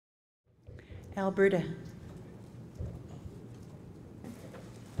Alberta.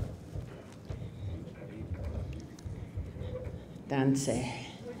 Danse.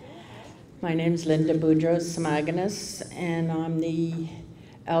 My name's Linda Boudreaux Samaganus, and I'm the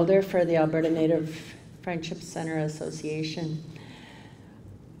elder for the Alberta Native Friendship Centres Association.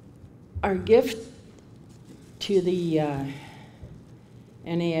 Our gift to the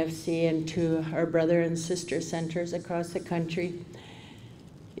NAFC and to our brother and sister centres across the country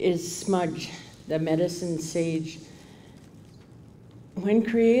is smudge, the medicine sage. When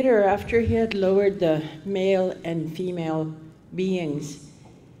Creator, after he had lowered the male and female beings,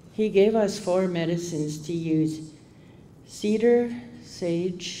 he gave us 4 medicines to use: cedar,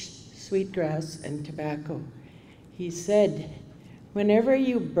 sage, sweetgrass, and tobacco. He said, "Whenever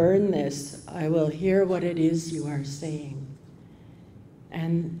you burn this, I will hear what it is you are saying."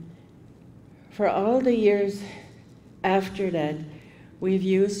 And for all the years after that, we've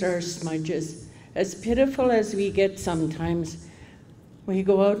used our smudges. As pitiful as we get sometimes, we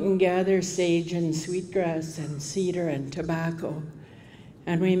go out and gather sage and sweetgrass and cedar and tobacco,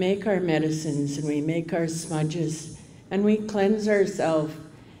 and we make our medicines and we make our smudges and we cleanse ourselves.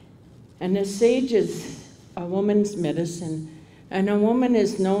 And the sage is a woman's medicine, and a woman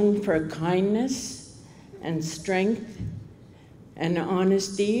is known for kindness and strength and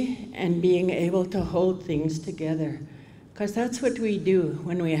honesty and being able to hold things together. Because that's what we do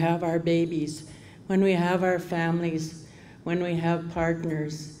when we have our babies, when we have our families, when we have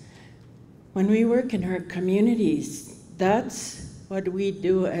partners, when we work in our communities. That's what we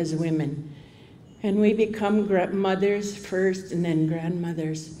do as women. And we become mothers first and then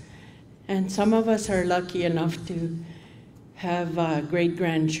grandmothers. And some of us are lucky enough to have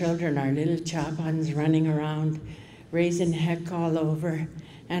great-grandchildren, our little chapans running around, raising heck all over,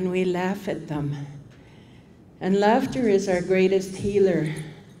 and we laugh at them. And laughter is our greatest healer.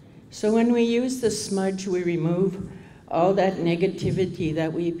 So when we use the smudge, we remove all that negativity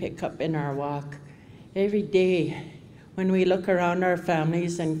that we pick up in our walk. Every day, when we look around our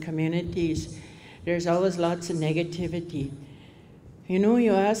families and communities, there's always lots of negativity. You know,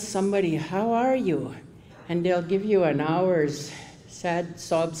 you ask somebody, "How are you?" and they'll give you an hour's sad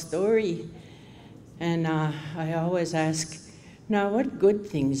sob story. And I always ask, now what good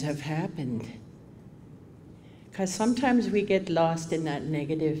things have happened? Because sometimes we get lost in that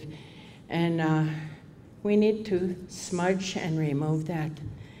negative, and we need to smudge and remove that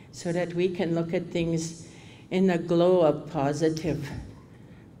so that we can look at things in the glow of positive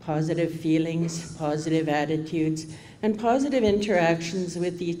feelings, positive attitudes, and positive interactions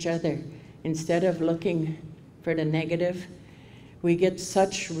with each other. Instead of looking for the negative, we get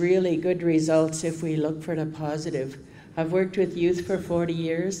such really good results if we look for the positive. I've worked with youth for 40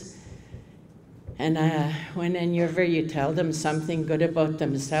 years, and whenever you tell them something good about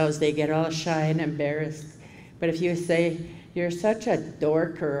themselves, they get all shy and embarrassed. But if you say, "You're such a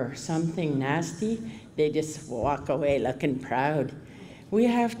dork," or something nasty, they just walk away looking proud. We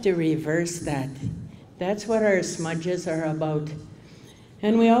have to reverse that. That's what our smudges are about.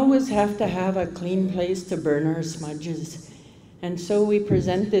 And we always have to have a clean place to burn our smudges. And so we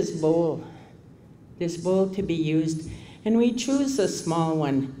present this bowl to be used. And we choose a small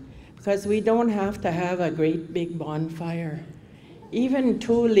one because we don't have to have a great big bonfire. Even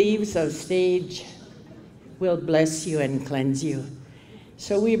 2 leaves of sage will bless you and cleanse you.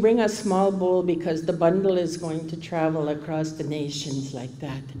 So we bring a small bowl because the bundle is going to travel across the nations like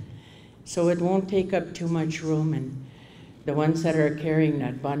that. So it won't take up too much room, and the ones that are carrying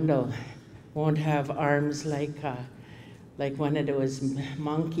that bundle won't have arms like one of those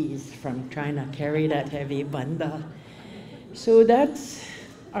monkeys from trying to carry that heavy bundle. So that's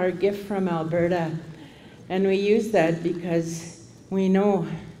our gift from Alberta, and we use that because we know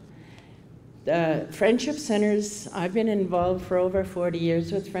the Friendship Centres. I've been involved for over 40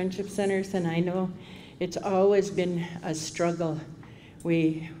 years with Friendship Centres, and I know it's always been a struggle.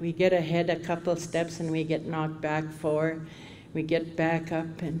 We get ahead a couple steps and we get knocked back 4. We get back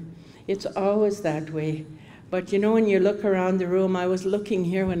up, and it's always that way. But you know, when you look around the room, I was looking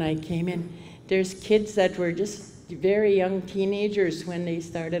here when I came in, there's kids that were just very young teenagers when they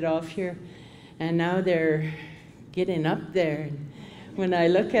started off here, and now they're getting up there. When I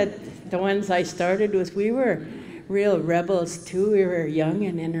look at the ones I started with, we were real rebels too. We were young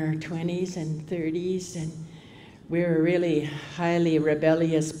and in our 20s and 30s, and we were really highly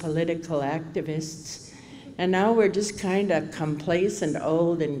rebellious political activists. And now we're just kind of complacent,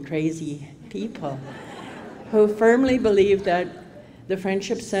 old and crazy people who firmly believe that the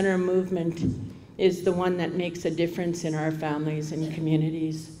Friendship Centre movement is the one that makes a difference in our families and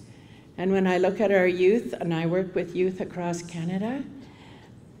communities. And when I look at our youth, and I work with youth across Canada,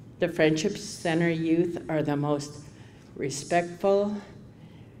 the Friendship Centre youth are the most respectful,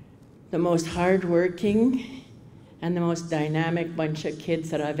 the most hardworking, and the most dynamic bunch of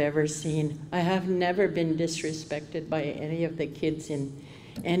kids that I've ever seen. I have never been disrespected by any of the kids in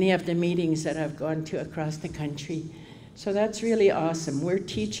any of the meetings that I've gone to across the country. So that's really awesome. We're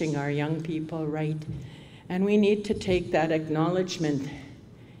teaching our young people right. And we need to take that acknowledgement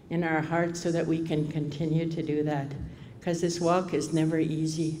in our hearts so that we can continue to do that, because this walk is never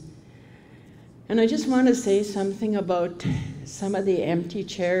easy. And I just want to say something about some of the empty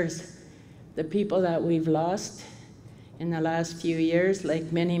chairs, the people that we've lost in the last few years.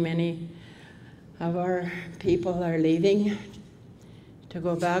 Like many of our people are leaving to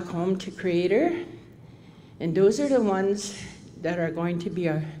go back home to Creator. And those are the ones that are going to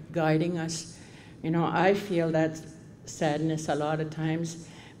be guiding us. You know, I feel that sadness a lot of times,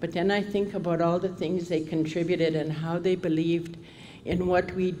 but then I think about all the things they contributed and how they believed in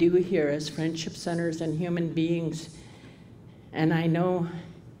what we do here as friendship centers and human beings. And I know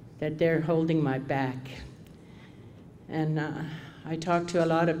that they're holding my back. And I talk to a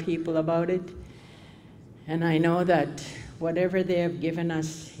lot of people about it, and I know that whatever they have given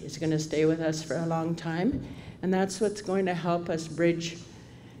us is going to stay with us for a long time, and that's what's going to help us bridge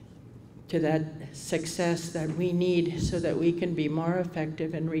to that success that we need so that we can be more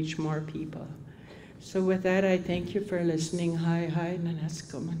effective and reach more people. So with that, I thank you for listening. Hi,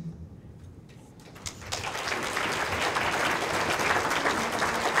 Nanaskoman.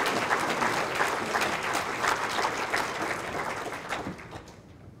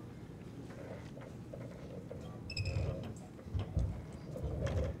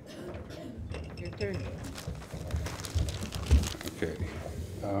 Okay.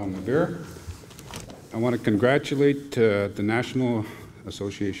 Vera, I want to congratulate the National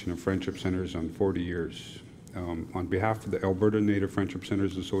Association of Friendship Centres on 40 years. On behalf of the Alberta Native Friendship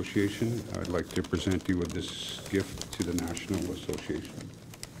Centres Association, I'd like to present you with this gift to the National Association.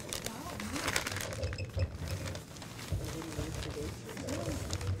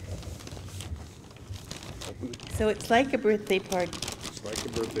 So it's like a birthday party. It's like a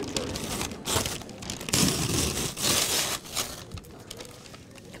birthday party.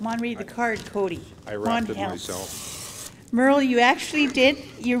 Come on, read the card, Cody. I wrapped it myself. Merle, you actually did?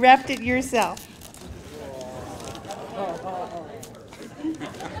 You wrapped it yourself.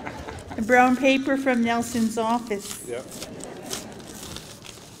 The brown paper from Nelson's office. Yep.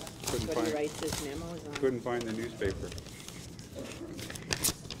 Couldn't find the newspaper.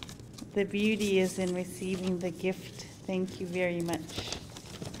 The beauty is in receiving the gift. Thank you very much.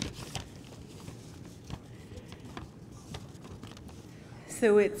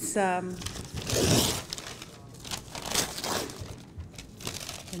 So it's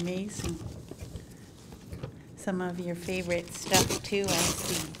amazing. Some of your favorite stuff too, I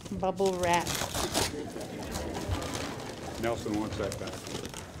see. Bubble wrap. Nelson wants that back.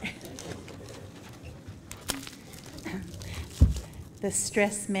 The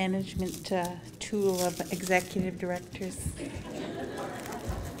stress management tool of executive directors.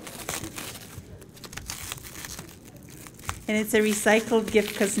 And it's a recycled gift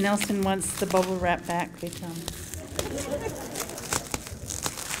because Nelson wants the bubble wrap back with him.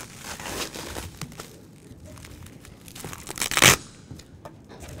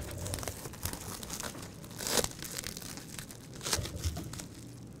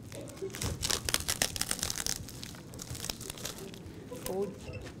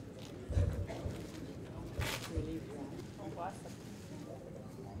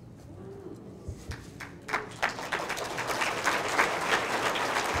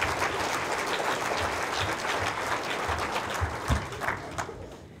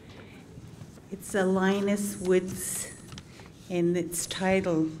 It's a Linus Woods, and it's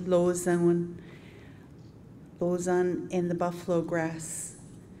titled Lozon and the Buffalo Grass.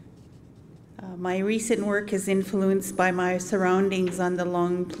 My recent work is influenced by my surroundings on the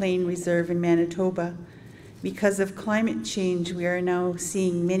Long Plain Reserve in Manitoba. Because of climate change, we are now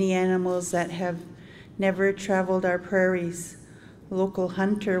seeing many animals that have never traveled our prairies. Local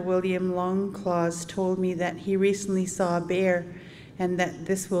hunter William Longclaws told me that he recently saw a bear and that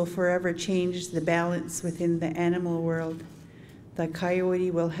this will forever change the balance within the animal world. The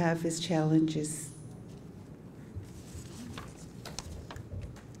coyote will have his challenges.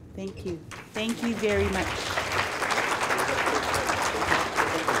 Thank you. Thank you very much.